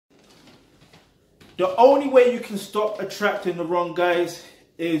The only way you can stop attracting the wrong guys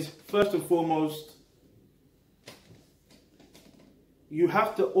is, first and foremost, you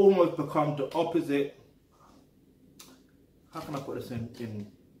have to almost become the opposite. How can I put this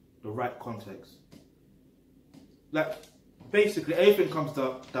in the right context? Like, basically, everything comes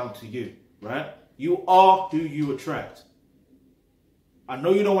down to you, right? You are who you attract. I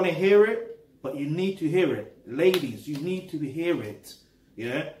know you don't want to hear it, but you need to hear it. Ladies, you need to hear it,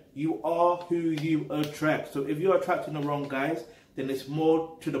 yeah? You are who you attract. So if you're attracting the wrong guys, then it's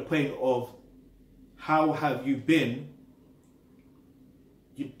more to the point of how have you been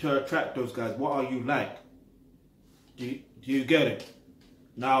to attract those guys? What are you like? Do you get it?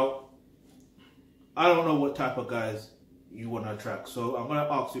 Now, I don't know what type of guys you want to attract. So I'm going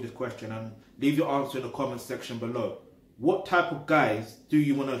to ask you this question and leave your answer in the comment section below. What type of guys do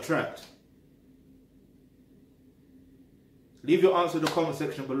you want to attract? Leave your answer in the comment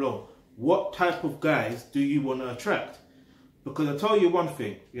section below. What type of guys do you want to attract? Because I tell you one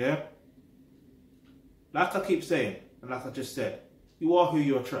thing, yeah? Like I keep saying, and like I just said, you are who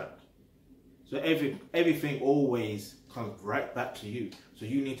you attract. So everything always comes right back to you. So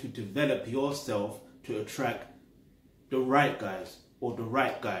you need to develop yourself to attract the right guys or the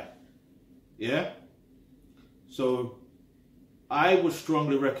right guy. Yeah? So I would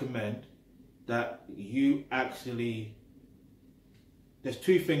strongly recommend that you actually, there's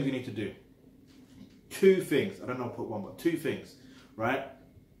two things you need to do. Two things. I don't know, put one, but two things, right?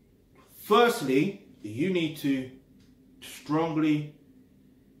 Firstly, you need to strongly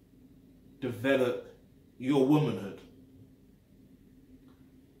develop your womanhood.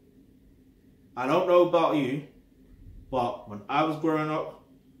 I don't know about you, but when I was growing up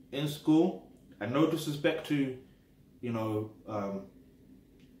in school, and no disrespect to, you know,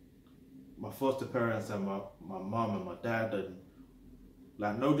 my foster parents and my mom and my dad, and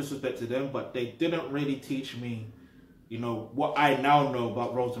like, no disrespect to them, but they didn't really teach me, you know, what I now know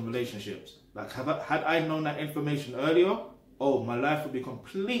about roles and relationships. Like, had I known that information earlier, oh, my life would be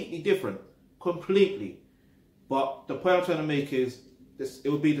completely different. Completely. But the point I'm trying to make is, it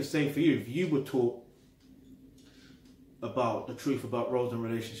would be the same for you. If you were taught about the truth about roles and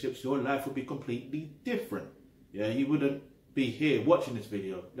relationships, your life would be completely different. Yeah, you wouldn't be here watching this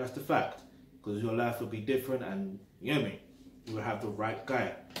video. That's the fact. Because your life would be different, and you know me, you would have the right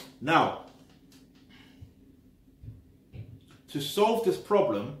guy. Now, to solve this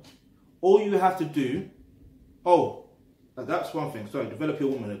problem, all you have to do, that's one thing, sorry, develop your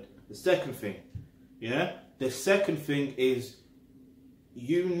womanhood. The second thing, yeah? The second thing is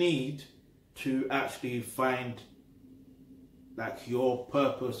you need to actually find like your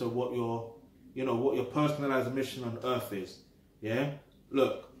purpose or what your, you know, what your personalized mission on earth is, yeah?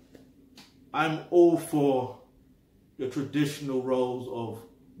 Look, I'm all for the traditional roles of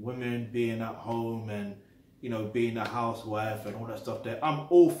women being at home and, you know, being a housewife and all that stuff there. I'm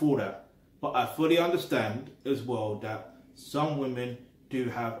all for that. But I fully understand as well that some women do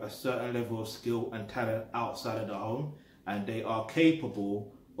have a certain level of skill and talent outside of the home, and they are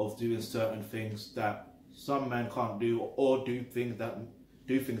capable of doing certain things that some men can't do, or do things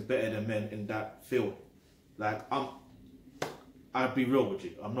better than men in that field. Like, I'd be real with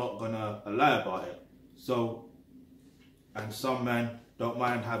you. I'm not gonna lie about it. So, and some men don't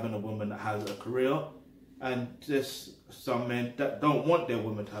mind having a woman that has a career, and there's some men that don't want their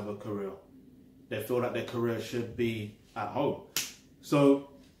woman to have a career. They feel like their career should be at home. So,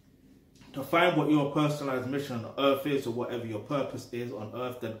 to find what your personalized mission on earth is, or whatever your purpose is on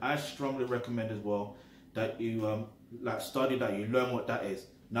earth, then I strongly recommend as well that you study that, you learn what that is.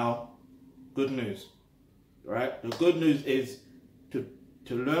 Now, good news, right? The good news is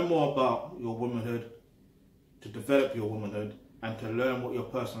to learn more about your womanhood, to develop your womanhood, and to learn what your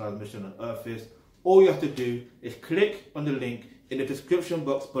personalized mission on earth is. All you have to do is click on the link in the description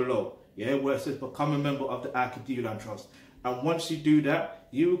box below, yeah, where it says become a member of the Onochie-Obayuwana Trust. And once you do that,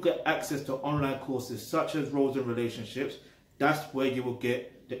 you will get access to online courses such as roles and relationships. That's where you will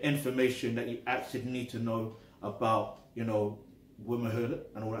get the information that you actually need to know about, you know, womanhood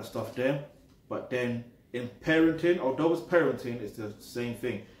and all that stuff there. But then in parenting, although it's parenting, it's the same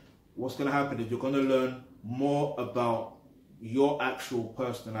thing. What's going to happen is you're going to learn more about your actual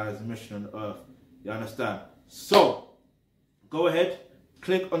personalized mission on earth. You understand? So, go ahead,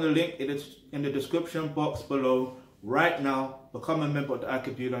 click on the link in the description box below right now. Become a member of the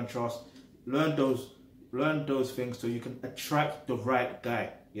Onochie-Obayuwana Trust. Learn those things so you can attract the right guy,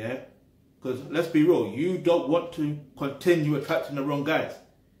 yeah? Because let's be real, you don't want to continue attracting the wrong guys.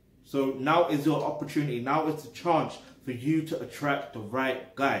 So now is your opportunity. Now is the chance for you to attract the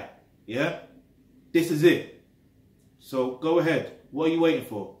right guy, yeah? This is it. So go ahead. What are you waiting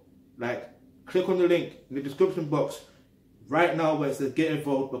for? Like, click on the link in the description box right now where it says get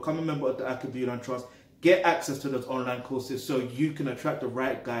involved, become a member of the Onochie-Obayuwana Trust, get access to those online courses so you can attract the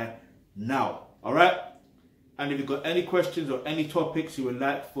right guy now. Alright? And if you've got any questions or any topics you would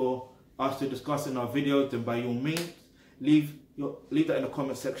like for us to discuss in our videos, then by all means, leave that in the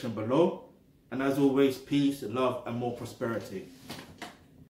comment section below. And as always, peace, love, and more prosperity.